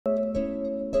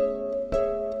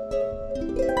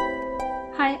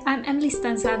I'm Emily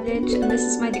Stanisavljevic and this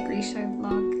is my degree show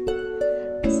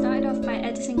vlog. I started off by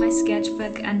editing my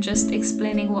sketchbook and just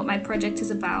explaining what my project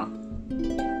is about.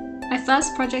 My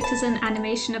first project is an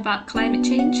animation about climate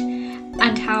change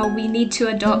and how we need to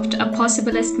adopt a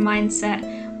possibilist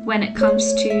mindset when it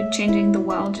comes to changing the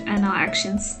world and our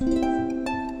actions.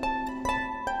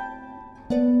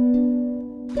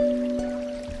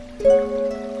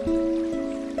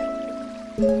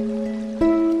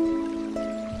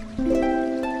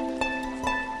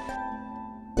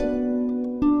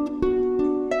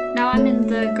 Now I'm in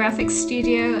the graphics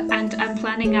studio and I'm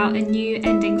planning out a new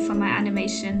ending for my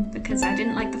animation because I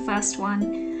didn't like the first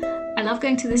one. I love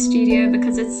going to the studio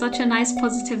because it's such a nice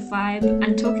positive vibe,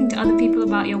 and talking to other people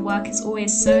about your work is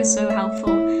always so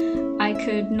helpful. I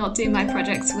could not do my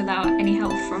projects without any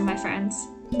help from my friends.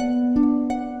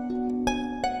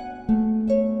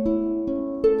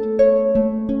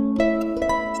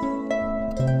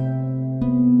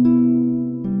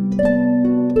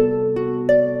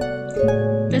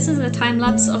 This is a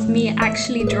time-lapse of me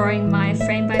actually drawing my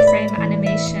frame-by-frame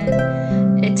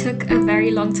animation. It took a very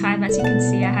long time, as you can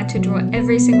see. I had to draw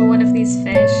every single one of these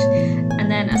fish, and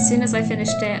then as soon as I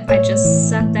finished it, I just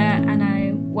sat there and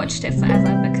I watched it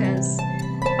forever because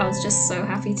I was just so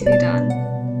happy to be done.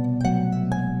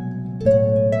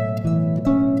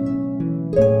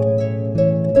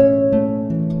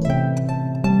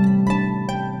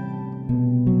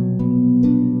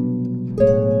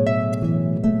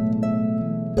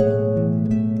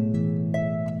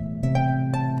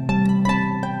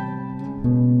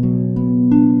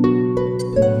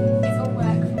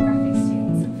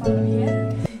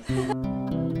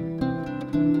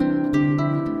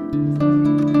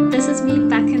 Me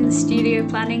back in the studio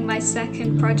planning my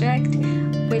second project,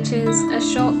 which is a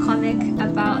short comic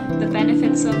about the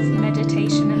benefits of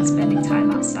meditation and spending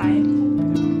time outside.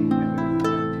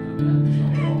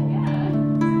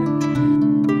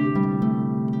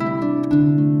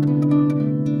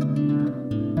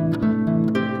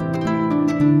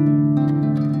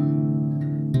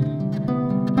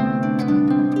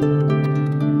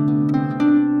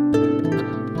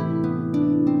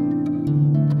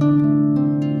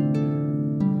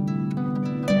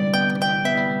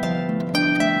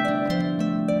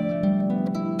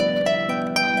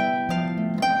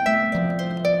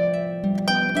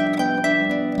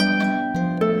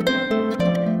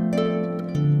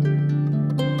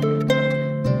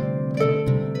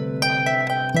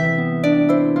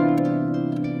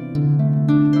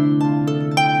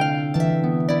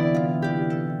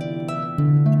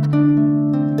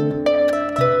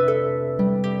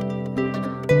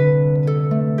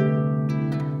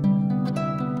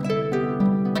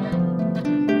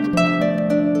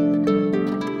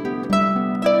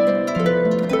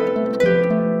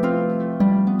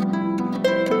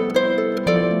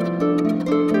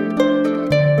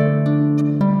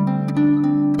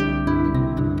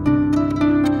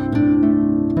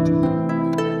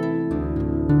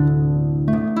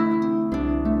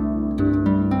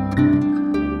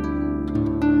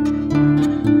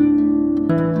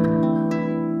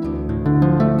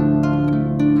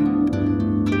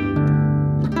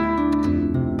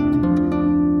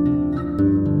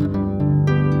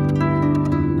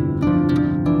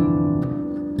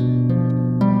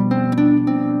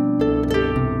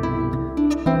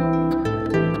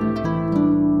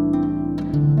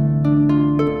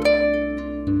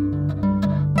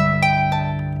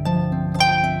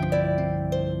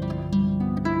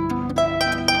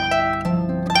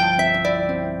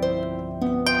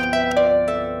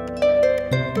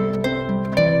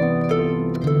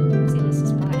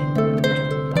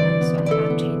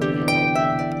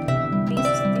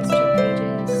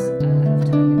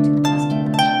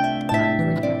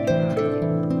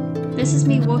 This is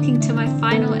me walking to my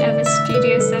final ever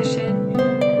studio session,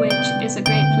 which is a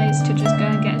great place to just go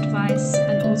and get advice,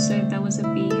 and also there was a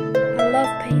bee. I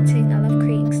love painting, I love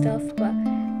creating stuff, but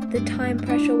the time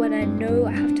pressure when I know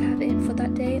I have to have it in for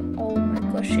that day, oh my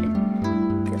gosh, it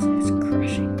feels like it's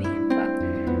crushing me.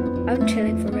 But I'm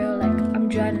chilling for real, like I'm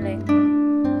journaling.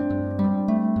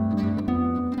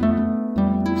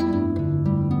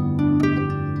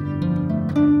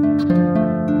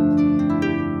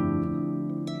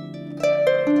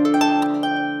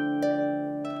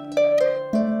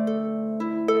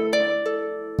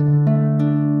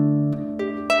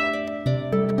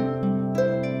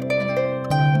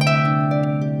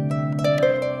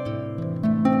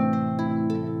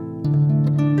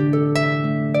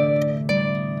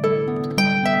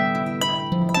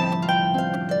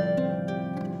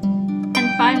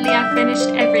 Finally, I finished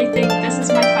everything. This is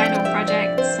my final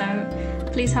project,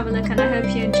 so please have a look and I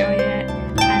hope you enjoy it.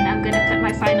 And I'm I'm going to put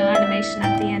my final animation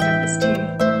at the end of this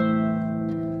too.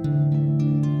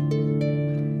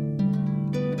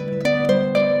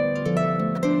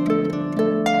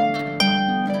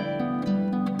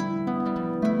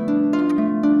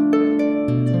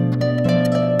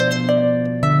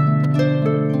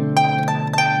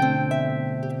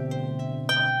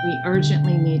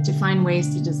 Urgently need to find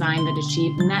ways to design that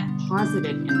achieve net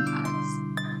positive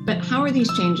impacts. But how are these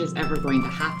changes ever going to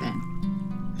happen?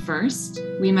 First,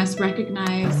 we must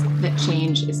recognize that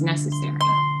change is necessary.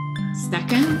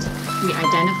 Second, we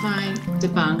identify,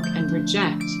 debunk, and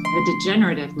reject the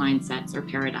degenerative mindsets or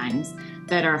paradigms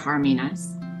that are harming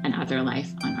us and other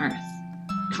life on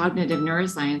Earth. Cognitive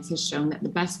neuroscience has shown that the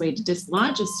best way to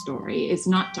dislodge a story is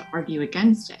not to argue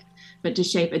against it, but to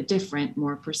shape a different,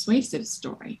 more persuasive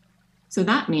story. So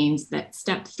that means that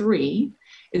step 3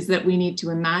 is that we need to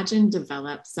imagine,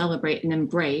 develop, celebrate, and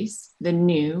embrace the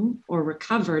new or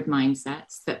recovered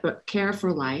mindsets that put care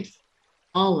for life,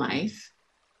 all life,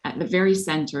 at the very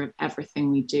center of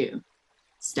everything we do.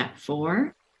 Step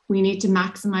 4, we need to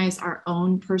maximize our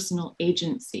own personal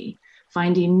agency,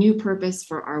 finding new purpose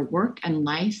for our work and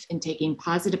life and taking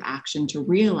positive action to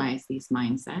realize these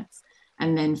mindsets.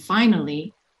 And then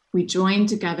finally, we join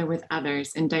together with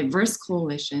others in diverse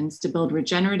coalitions to build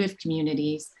regenerative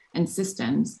communities and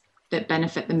systems that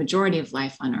benefit the majority of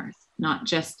life on Earth, not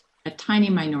just a tiny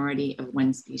minority of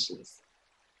one species.